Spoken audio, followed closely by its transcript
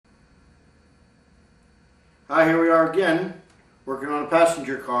Hi, here we are again, working on the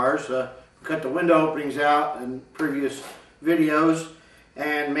passenger cars. We cut the window openings out in previous videos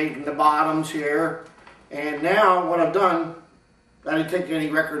and making the bottoms here. And now what I've done, I didn't take any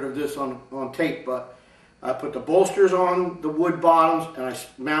record of this on tape, but I put the bolsters on the wood bottoms and I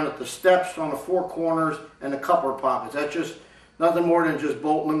mounted the steps on the four corners and the coupler pockets. That's just nothing more than just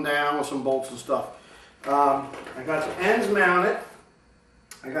bolting them down with some bolts and stuff. I got the ends mounted.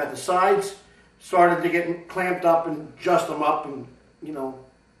 I got the sides started to get clamped up and adjust them up and, you know,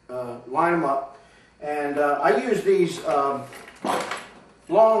 line them up. And I use these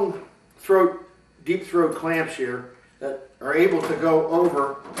long throat, deep throat clamps here that are able to go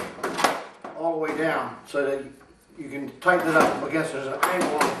over all the way down so that you can tighten it up against. There's an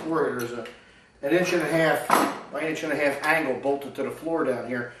angle on the floor here. There's an 1.5 by 1.5 angle bolted to the floor down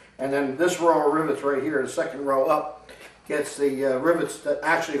here. And then this row of rivets right here, the second row up, gets the rivets that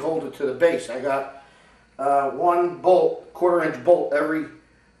actually hold it to the base. I got one bolt, 1/4 inch bolt every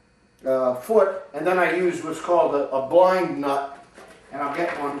foot, and then I use what's called a blind nut, and I'll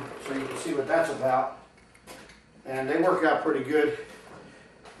get one so you can see what that's about. And they work out pretty good.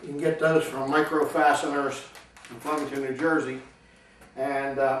 You can get those from Micro Fasteners in Flemington, New Jersey,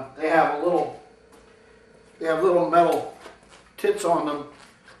 and they have little metal tits on them.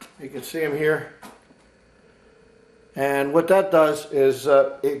 You can see them here. And what that does is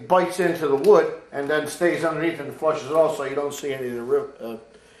it bites into the wood and then stays underneath and flushes it off, so you don't see any of the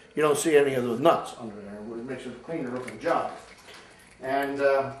nuts under there. It makes it a cleaner looking job. And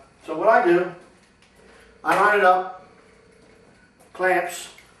so what I do, I line it up, clamps,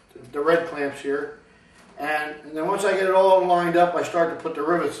 the red clamps here, and then once I get it all lined up, I start to put the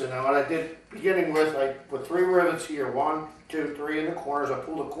rivets in. Now what I did beginning with, I put 3 rivets here, 1, 2, 3 in the corners. I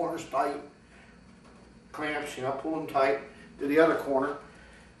pull the corners tight. Clamps, you know, pull them tight to the other corner.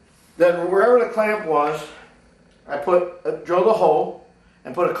 Then wherever the clamp was, I drill the hole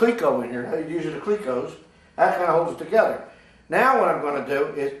and put a cleco in here. I use the clecos. That kind of holds it together. Now what I'm going to do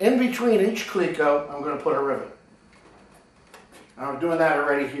is in between each cleco, I'm going to put a rivet. I'm doing that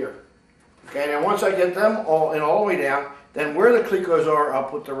already here. Okay, now once I get them all the way down, then where the clecos are, I'll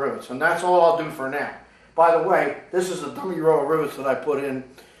put the rivets. And that's all I'll do for now. By the way, this is a dummy row of rivets that I put in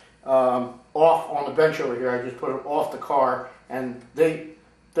off on the bench over here. I just put it off the car, and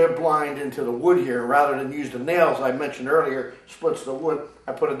they're blind into the wood here. Rather than use the nails I mentioned earlier, splits the wood,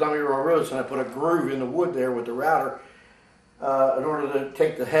 I put a dummy row of rivets and I put a groove in the wood there with the router in order to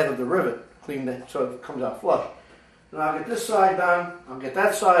take the head of the rivet, clean it so it comes out flush. Now I'll get this side done, I'll get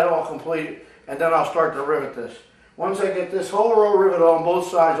that side all completed, and then I'll start to rivet this. Once I get this whole row rivet on both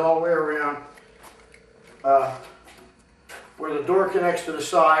sides all the way around, where the door connects to the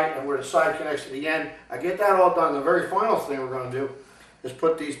side and where the side connects to the end, I get that all done. The very final thing we're going to do is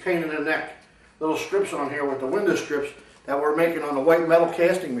put these pain in the neck little strips on here with the window strips that we're making on the white metal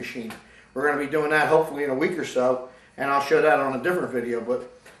casting machine. We're going to be doing that hopefully in a week or so, and I'll show that on a different video. But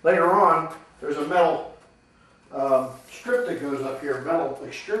later on, there's a metal strip that goes up here, metal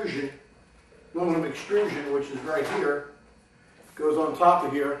extrusion, aluminum extrusion, which is right here, goes on top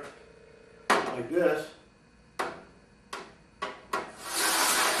of here like this.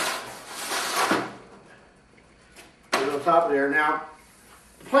 On top of there. Now,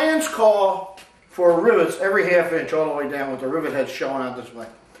 the plans call for rivets every 1/2 inch all the way down with the rivet head showing out this way.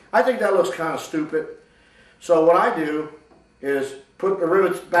 I think that looks kind of stupid. So what I do is put the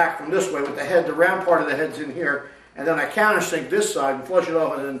rivets back from this way with the head, the round part of the head's in here, and then I countersink this side and flush it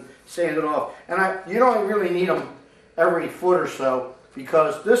off and then sand it off. And you don't really need them every foot or so,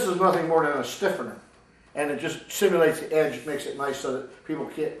 because this is nothing more than a stiffener. And it just simulates the edge, it makes it nice so that people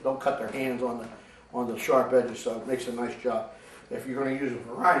don't cut their hands on the sharp edges, so it makes a nice job if you're going to use a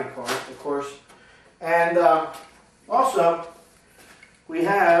variety part, of course. And also, we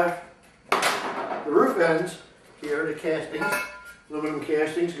have the roof ends here, the castings, aluminum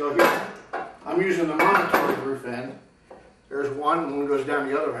castings go here. I'm using the monitoring roof end. There's one, and one goes down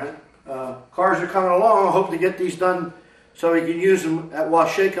the other end. Cars are coming along. I hope to get these done so we can use them at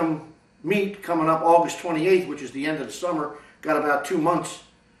Washakem Meet coming up August 28th, which is the end of the summer. Got about 2 months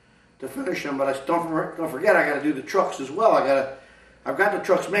to finish them, but don't forget I got to do the trucks as well. I've got the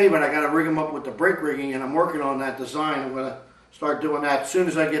trucks made, but I got to rig them up with the brake rigging, and I'm working on that design. I'm going to start doing that as soon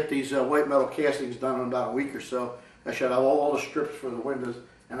as I get these white metal castings done in about a week or so. I should have all the strips for the windows,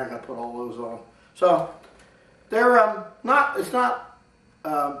 and I got to put all those on. So they're it's not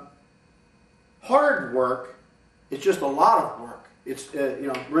hard work. It's just a lot of work. It's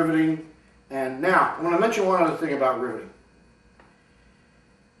riveting. And now I want to mention one other thing about riveting.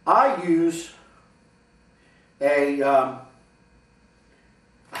 I use a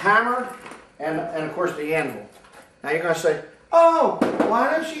hammer and of course the anvil. Now you're going to say, oh,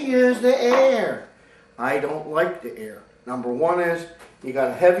 why don't you use the air? I don't like the air. Number one is you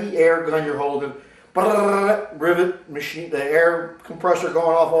got a heavy air gun you're holding, rivet machine, the air compressor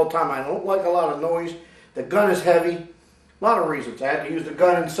going off all the time. I don't like a lot of noise. The gun is heavy. A lot of reasons. I had to use the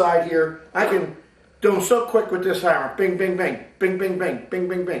gun inside here. I can do them so quick with this hammer. Bing, bing, bing. Bing, bing, bing. Bing,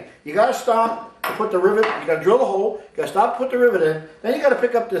 bing, bing. You got to stop to put the rivet. You got to drill the hole. You got to stop, put the rivet in. Then you got to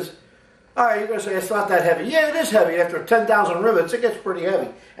pick up this. All right, you're going to say it's not that heavy. Yeah, it is heavy. After 10,000 rivets, it gets pretty heavy.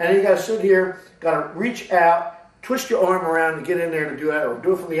 And then you got to sit here, got to reach out, twist your arm around to get in there to do that, or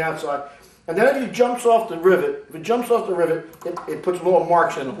do it from the outside. And then if it jumps off the rivet, it puts little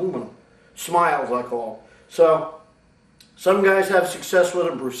marks in aluminum. Smiles, I call them. So some guys have success with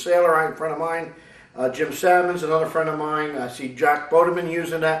them. Bruce Saylor, right in front of mine. Jim Salmon's another friend of mine. I see Jack Bodeman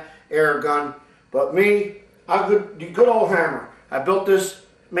using that air gun. But me, the good old hammer. I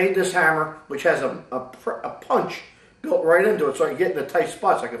made this hammer, which has a punch built right into it, so I can get in the tight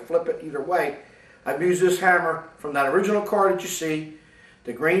spots. I can flip it either way. I've used this hammer from that original car that you see,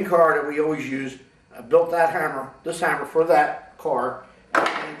 the green car that we always use. I built this hammer for that car.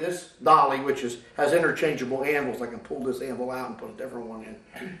 And this dolly, which has interchangeable anvils. I can pull this anvil out and put a different one in.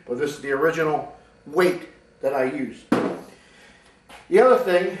 But this is the original weight that I use. The other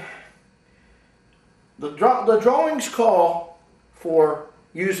thing, the drawings call for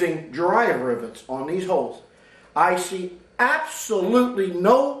using drive rivets on these holes. I see absolutely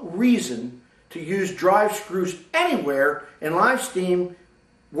no reason to use drive screws anywhere in live steam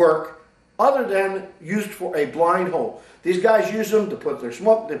work other than used for a blind hole. These guys use them to put their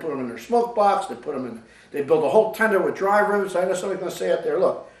smoke, they put them in their smoke box, they build a whole tender with drive rivets. I know somebody's going to say up there,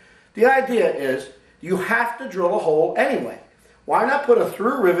 look, the idea is you have to drill a hole anyway. Why not put a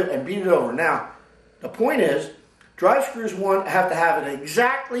through rivet and beat it over? Now, the point is, drive screws, have to have an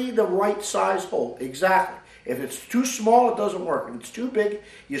exactly the right size hole. Exactly. If it's too small, it doesn't work. If it's too big,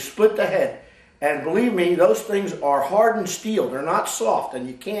 you split the head. And believe me, those things are hardened steel. They're not soft, and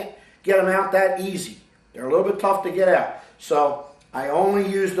you can't get them out that easy. They're a little bit tough to get out. So I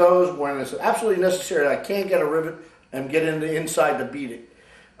only use those when it's absolutely necessary. I can't get a rivet and get in the inside to beat it.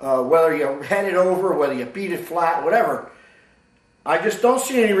 Whether you head it over, whether you beat it flat, whatever. I just don't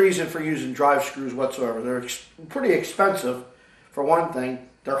see any reason for using drive screws whatsoever. They're pretty expensive, for one thing.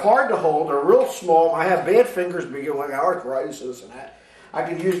 They're hard to hold. They're real small. I have bad fingers because I got arthritis, this and that. I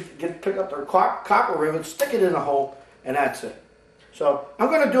can pick up their copper rivet, stick it in a hole, and that's it. So I'm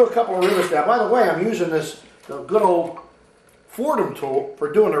going to do a couple of rivets now. By the way, I'm using the good old Fordham tool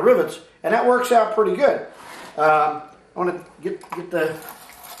for doing the rivets, and that works out pretty good. I want to get the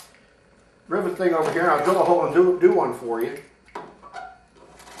rivet thing over here. I'll drill a hole and do one for you.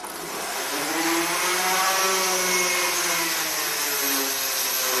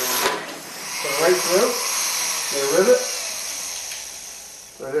 Go right through. Get a rivet.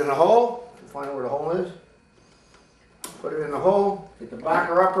 Put it in the hole. Find out where the hole is. Put it in the hole. Get the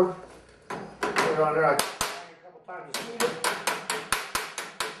backer upper. Put it on there. I try a couple times to speed it.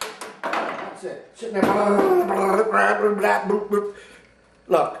 That's it. Sitting there.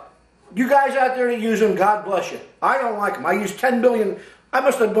 Look, you guys out there that use them, God bless you. I don't like them. I use 10 million. I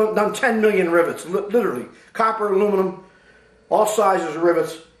must have done 10 million rivets, literally. Copper, aluminum, all sizes of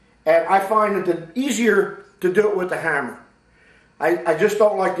rivets. And I find it easier to do it with the hammer. I just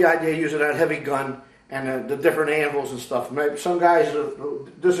don't like the idea of using that heavy gun and the different anvils and stuff. Maybe some guys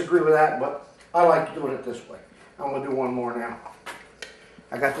disagree with that, but I like doing it this way. I'm going to do one more now.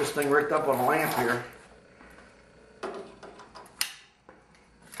 I got this thing rigged up on a lamp here.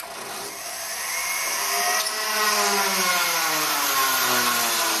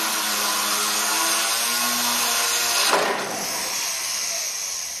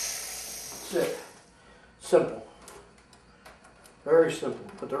 That's it. Simple. Very simple.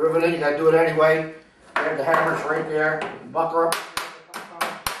 Put the rivet in, you got to do it anyway. You have the hammers right there. Bucker up.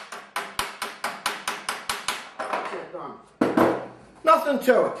 That's it, done. Nothing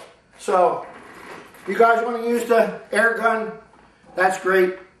to it. So, you guys want to use the air gun? That's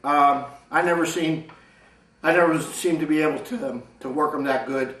great. I never seem to be able to work them that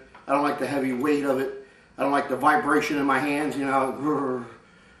good. I don't like the heavy weight of it. I don't like the vibration in my hands, you know.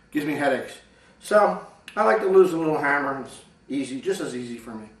 Gives me headaches. So, I like to use a little hammer. It's easy, just as easy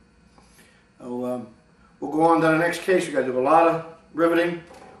for me. So, we'll go on to the next case. We've got to do a lot of riveting.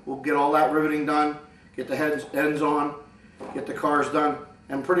 We'll get all that riveting done, get the ends on, get the cars done,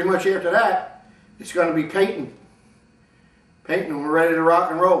 and pretty much after that, it's going to be painting. Painting, and we're ready to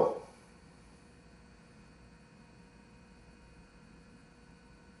rock and roll.